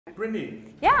Brittany,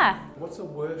 Yeah. what's the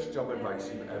worst job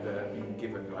advice you've ever been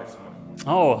given by someone?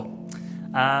 Oh,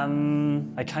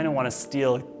 I kind of want to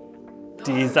steal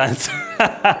Dee's answer.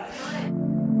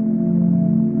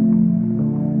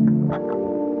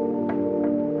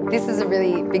 This is a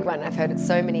really big one. I've heard it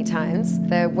so many times.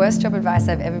 The worst job advice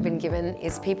I've ever been given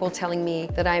is people telling me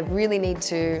that I really need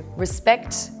to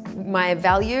respect my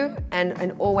value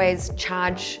and always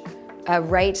charge a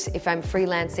rate if I'm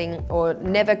freelancing, or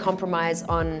never compromise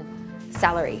on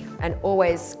salary and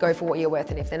always go for what you're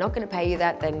worth. And if they're not going to pay you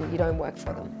that, then you don't work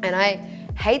for them. And I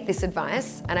hate this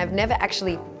advice, and I've never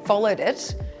actually followed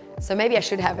it. So maybe I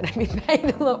should have, and I'd be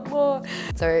paid a lot more.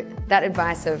 So that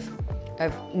advice of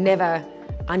never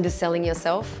underselling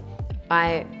yourself,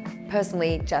 I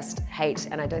personally just hate,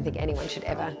 and I don't think anyone should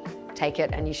ever take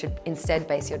it. And you should instead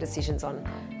base your decisions on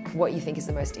what you think is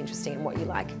the most interesting and what you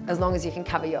like, as long as you can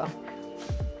cover your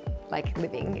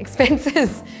living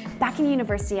expenses. Back in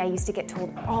university, I used to get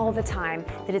told all the time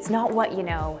that it's not what you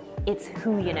know, it's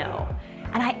who you know.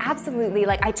 And I absolutely,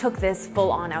 I took this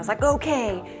full on. I was like,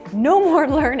 okay, no more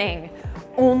learning,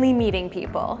 only meeting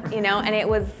people, and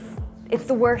it's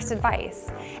the worst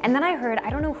advice. And then I heard, I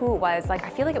don't know who it was, I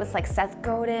feel like it was Seth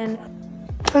Godin.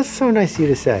 That's so nice of you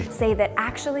to say. Say that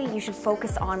actually you should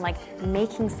focus on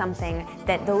making something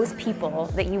that those people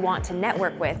that you want to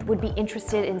network with would be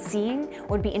interested in seeing,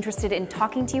 would be interested in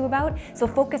talking to you about. So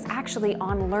focus actually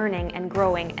on learning and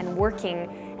growing and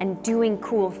working and doing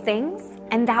cool things,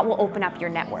 and that will open up your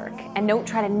network. And don't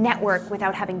try to network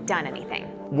without having done anything.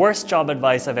 Worst job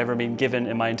advice I've ever been given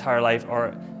in my entire life,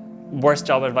 or worst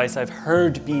job advice I've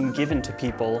heard being given to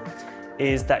people,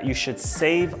 is that you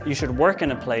should work in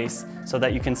a place so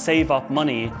that you can save up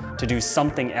money to do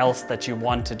something else that you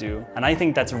want to do. And I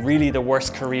think that's really the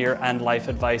worst career and life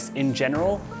advice in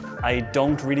general. I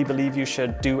don't really believe you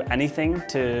should do anything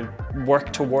to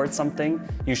work towards something.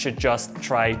 You should just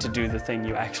try to do the thing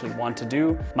you actually want to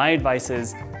do. My advice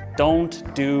is,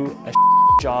 don't do a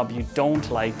job you don't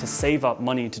like to save up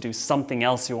money to do something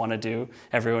else you want to do.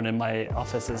 Everyone in my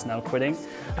office is now quitting.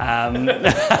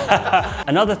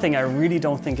 Another thing I really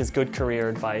don't think is good career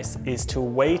advice is to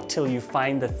wait till you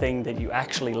find the thing that you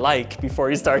actually like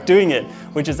before you start doing it,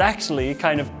 which is actually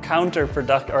kind of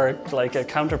counterproductive, or a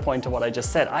counterpoint to what I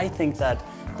just said. I think that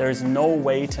there's no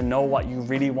way to know what you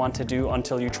really want to do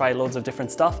until you try loads of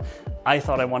different stuff. I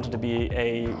thought I wanted to be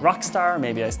a rock star,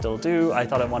 maybe I still do. I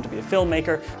thought I wanted to be a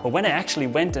filmmaker, but when I actually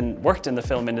went and worked in the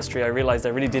film industry, I realized I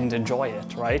really didn't enjoy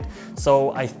it, right?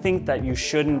 So I think that you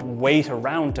shouldn't wait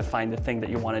around to find the thing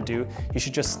that you want to do. You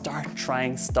should just start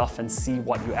trying stuff and see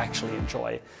what you actually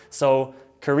enjoy. So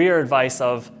career advice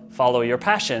of follow your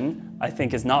passion, I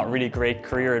think is not really great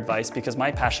career advice, because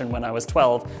my passion when I was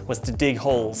 12 was to dig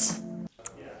holes.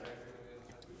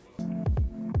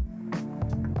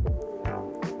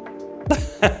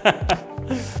 Ha ha ha.